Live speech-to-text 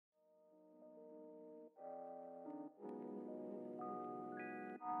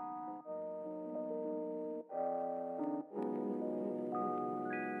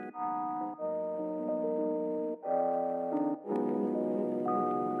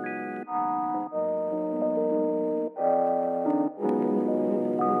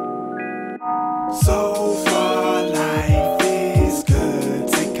So far life is good,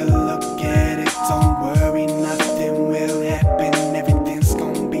 take a look at it, don't worry, nothing will happen, everything's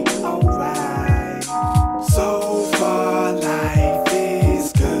gonna be alright. So far life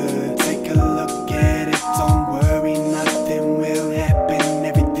is good, take a look at it, don't worry, nothing will happen,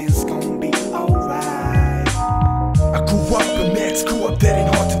 everything's gonna be alright. I grew up a man's grew up, that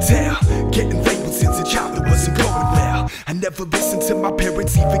ain't hard to tell. Getting labeled since a child, it wasn't going well. I never listened to my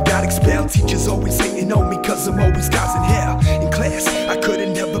parents, even got expelled. Teachers always hating on me cause I'm always causing hell. In class, I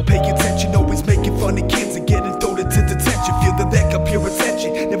couldn't ever pay attention, always making fun of kids and getting thrown into detention. Feel the lack of pure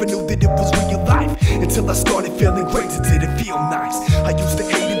attention, never knew that it was real life until I started feeling great, it didn't feel nice. I used to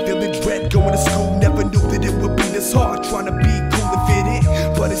hate and feeling dread going to school, never knew that it would be this hard, trying to be cool and fit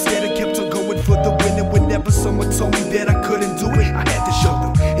in. But instead I kept on going for the win, and whenever someone told me that I couldn't do it, I had to show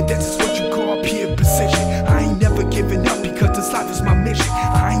them. And that's just what you call peer precision. I ain't never giving up because this life is my mission.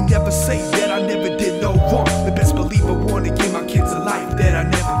 I ain't never say that I never did no wrong, but best believe I wanna give my kids a life that I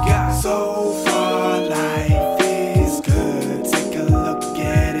never got. So far life is good, take a look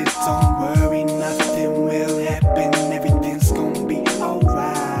at it, don't worry, nothing will happen, everything's gonna be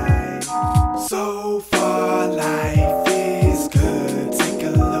alright. So far life is good, take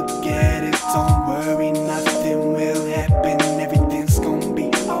a look at it, don't worry, nothing will happen, everything's gonna be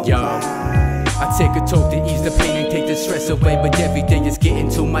alright. I take a toke to ease the pain and take the stress away, but every day is getting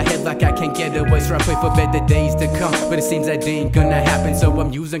to my head like I can't get away. So I pray for better days to come, but it seems that they ain't gonna happen. So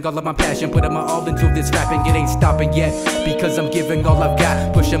I'm using all of my passion, putting my all into this rapping. It ain't stopping yet, because I'm giving all I've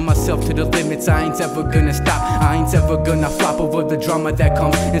got, pushing myself to the limits. I ain't ever gonna stop, I ain't ever gonna flop over the drama that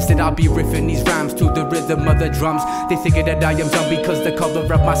comes. Instead I'll be riffing these rhymes to the rhythm of the drums. They think that I am dumb because the color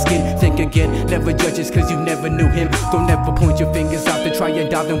of my skin. Think again, never judges cause you never knew him. Don't ever point your fingers out to try and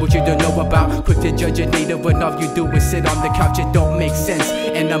doubt them what you don't know about. Quick to judge a native when all you do is sit on the couch, it don't make sense.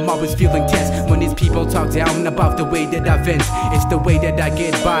 And I'm always feeling tense when these people talk down about the way that I vent. It's the way that I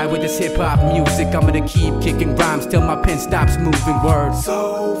get by with this hip-hop music. I'm gonna keep kicking rhymes till my pen stops moving words.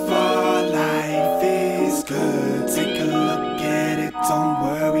 So far life is good, take a look at it, don't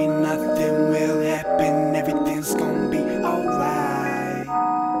worry, nothing will happen, everything's gonna be alright.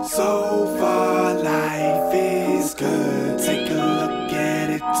 So far life is good, take a look at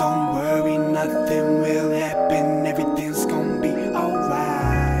it, don't worry, nothing will happen.